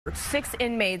6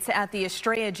 inmates at the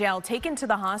Estrella Jail taken to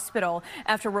the hospital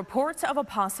after reports of a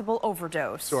possible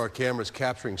overdose. So our cameras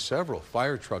capturing several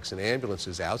fire trucks and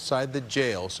ambulances outside the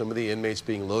jail, some of the inmates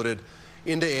being loaded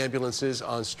into ambulances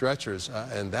on stretchers.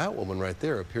 And that woman right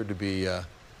there appeared to be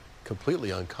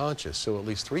completely unconscious. So at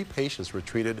least 3 patients were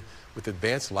treated with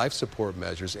advanced life support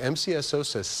measures. MCSO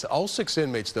says all 6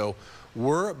 inmates, though,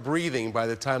 were breathing by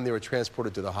the time they were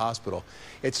transported to the hospital.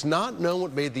 It's not known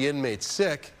what made the inmates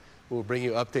sick. We'll bring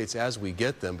you updates as we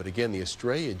get them. But again, the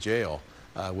Estrella Jail,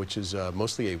 which is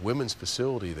mostly a women's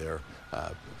facility there,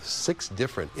 6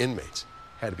 different inmates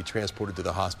had to be transported to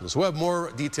the hospital. So we'll have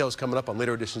more details coming up on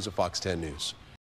later editions of Fox 10 News.